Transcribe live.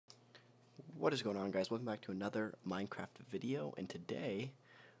What is going on, guys? Welcome back to another Minecraft video, and today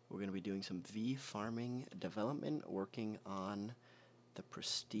we're going to be doing some VFarming development, working on the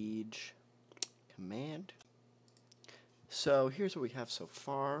prestige command. So here's what we have so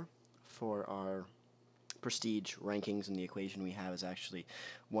far for our prestige rankings, and the equation we have is actually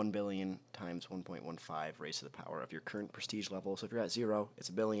 1 billion times 1.15 raised to the power of your current prestige level. So if you're at 0, it's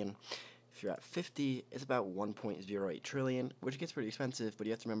a billion. If you're at 50, it's about 1.08 trillion, which gets pretty expensive, but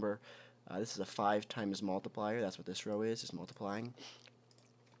you have to remember this is a 5 times multiplier. That's what this row is multiplying.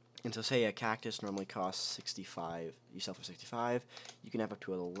 And so say a cactus normally costs 65, you sell for 65, you can have up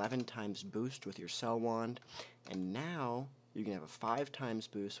to an 11 times boost with your sell wand, and now you can have a 5 times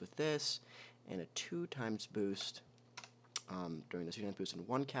boost with this, and a 2 times boost during the 2 times boost, and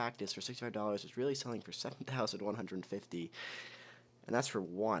one cactus for $65 is really selling for $7,150, and that's for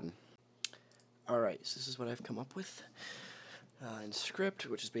one. Alright, so this is what I've come up with in Skript,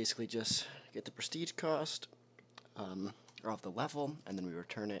 which is basically just get the prestige cost off the level, and then we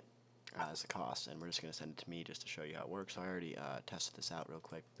return it as a cost, and we're just going to send it to me just to show you how it works. So I already tested this out real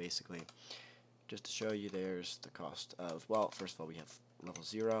quick. Basically, just to show you, there's the cost of, well, first of all, we have level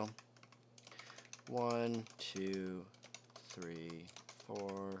 0, 1, 2, 3,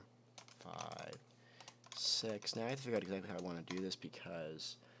 4, 5, 6. Now I have to figure out exactly how I want to do this,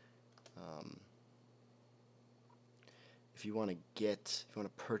 because if you want to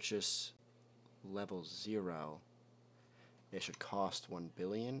purchase level 0, it should cost 1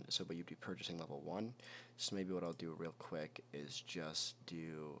 billion, so but you'd be purchasing level 1. So maybe what I'll do real quick is just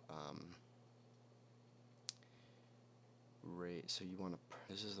do rate. So you want to,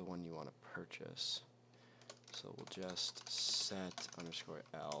 this is the one you want to purchase. So we'll just set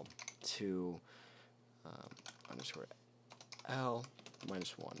 _L to _L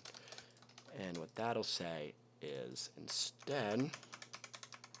minus 1, and what that'll say is instead,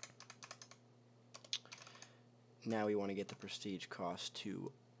 now we want to get the prestige cost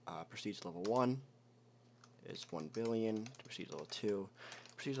to prestige level 1 is 1 billion, to prestige level 2,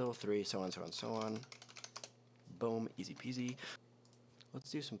 prestige level 3, so on, so on, so on. Boom, easy peasy. Let's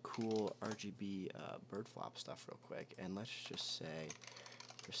do some cool RGB bird flop stuff real quick, and let's just say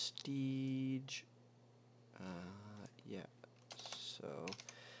prestige, yeah, so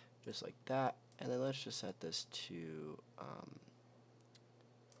just like that, and then let's just set this to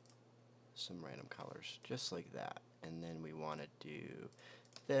some random colors, just like that, and then we want to do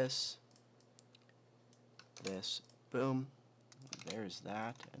this, boom, there's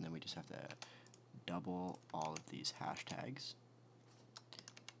that, and then we just have to double all of these hashtags.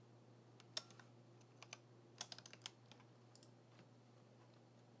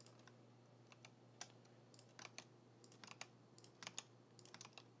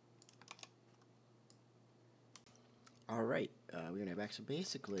 Alright, we're going to go back. So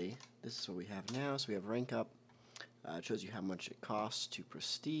basically, this is what we have now. So we have rank up. It shows you how much it costs to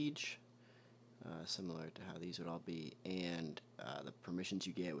prestige, similar to how these would all be, and the permissions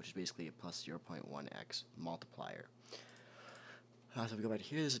you get, which is basically a plus 0.1x multiplier. So if we go back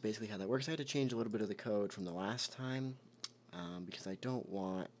here, this is basically how that works. I had to change a little bit of the code from the last time, because I don't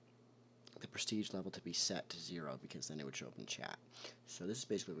want the prestige level to be set to 0, because then it would show up in chat. So this is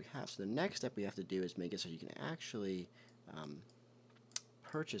basically what we have. So the next step we have to do is make it so you can actually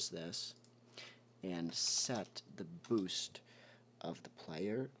purchase this and set the boost of the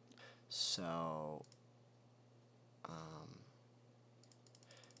player. So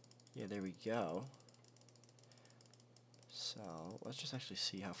yeah, there we go. So let's just actually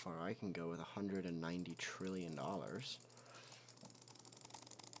see how far I can go with $190 trillion.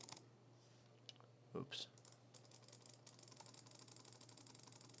 Oops.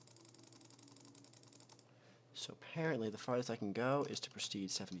 So apparently the farthest I can go is to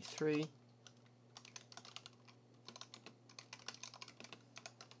prestige 73.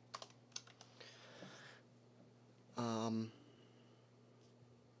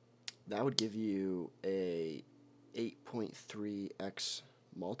 That would give you a 8.3x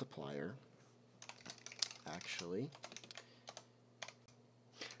multiplier, actually.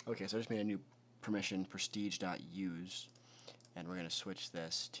 Okay, so I just made a new permission, prestige.use, and we're going to switch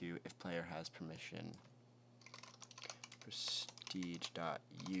this to if player has permission, prestige.use,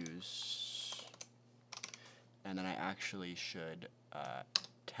 and then I actually should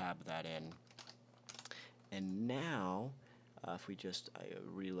tab that in. And now, if we just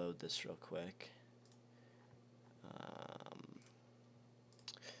reload this real quick,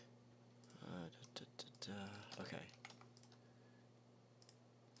 okay.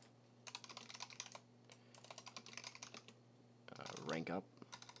 Rank up,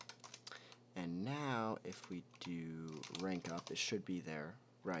 and now if we do rank up, it should be there.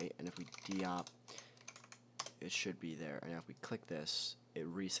 right, and if we deop, it should be there. And if we click this,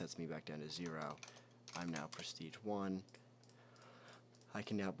 it resets me back down to 0. I'm now Prestige 1. I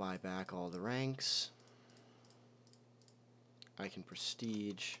can now buy back all the ranks. I can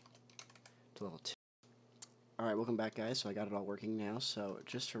Prestige to level 2. Alright, welcome back, guys. So I got it all working now. So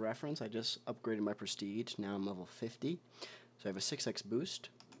just for reference, I just upgraded my Prestige. Now I'm level 50. So I have a 6x boost.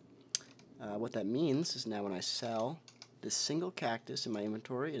 What that means is now when I sell this single cactus in my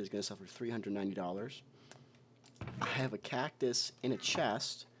inventory, it is going to sell for $390. I have a cactus in a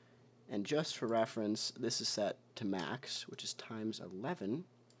chest, and just for reference, this is set to max, which is times 11.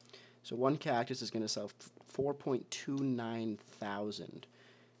 So one cactus is going to sell 4.29 thousand,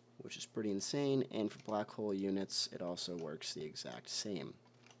 which is pretty insane, and for black hole units, it also works the exact same.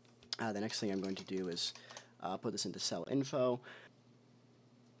 The next thing I'm going to do is put this into sell info.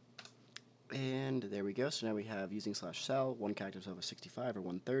 And there we go. So now we have using /sell, one cactus will have a 65 or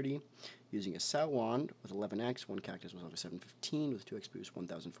 130. Using a sell wand with 11x, one cactus will have a 715 with 2x boost,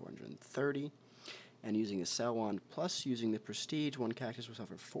 1,430. And using a sell wand plus using the prestige, one cactus will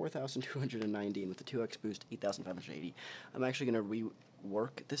suffer 4,290, and with the 2x boost, 8,580. I'm actually going to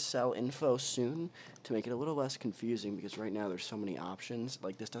rework the sell info soon to make it a little less confusing, because right now there's so many options.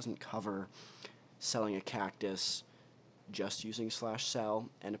 Like, this doesn't cover selling a cactus just using /sell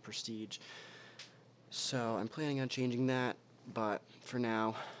and a prestige. So I'm planning on changing that, but for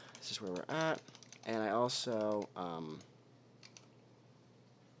now, this is where we're at. And I also,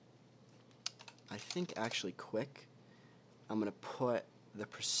 I think actually quick, I'm going to put the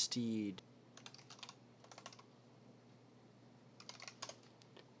prestige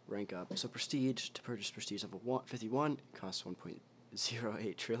rank up. So prestige, to purchase prestige level 51, costs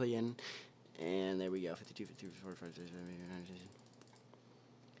 1.08 trillion. And there we go, 52, 53, 54, 55, 56.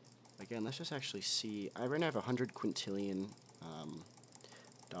 Again, let's just actually see. I right now have 100 quintillion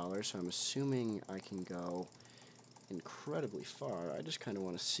dollars, so I'm assuming I can go incredibly far. I just kind of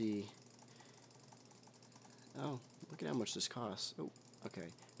want to see. Oh, look at how much this costs. Oh, okay.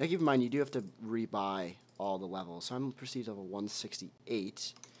 Now keep in mind, you do have to rebuy all the levels. So I'm prestige level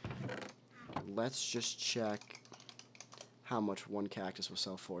 168. Let's just check how much one cactus will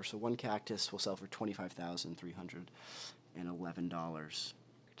sell for. So one cactus will sell for $25,311.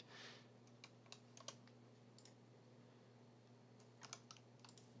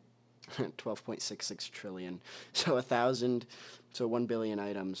 12.66 trillion. So 1 billion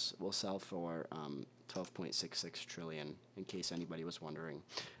items will sell for 12.66 trillion, in case anybody was wondering.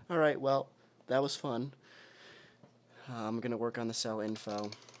 Alright, well, that was fun. I'm going to work on the sell info.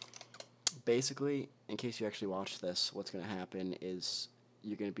 Basically, in case you actually watch this, what's going to happen is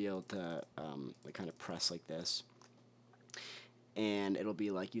you're going to be able to like kind of press like this, and it'll be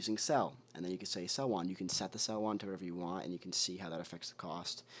like using sell, and then you can say sell wand. You can set the sell wand to whatever you want, and you can see how that affects the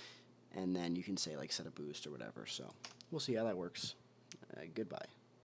cost, and then you can say like set a boost or whatever. So we'll see how that works. Goodbye.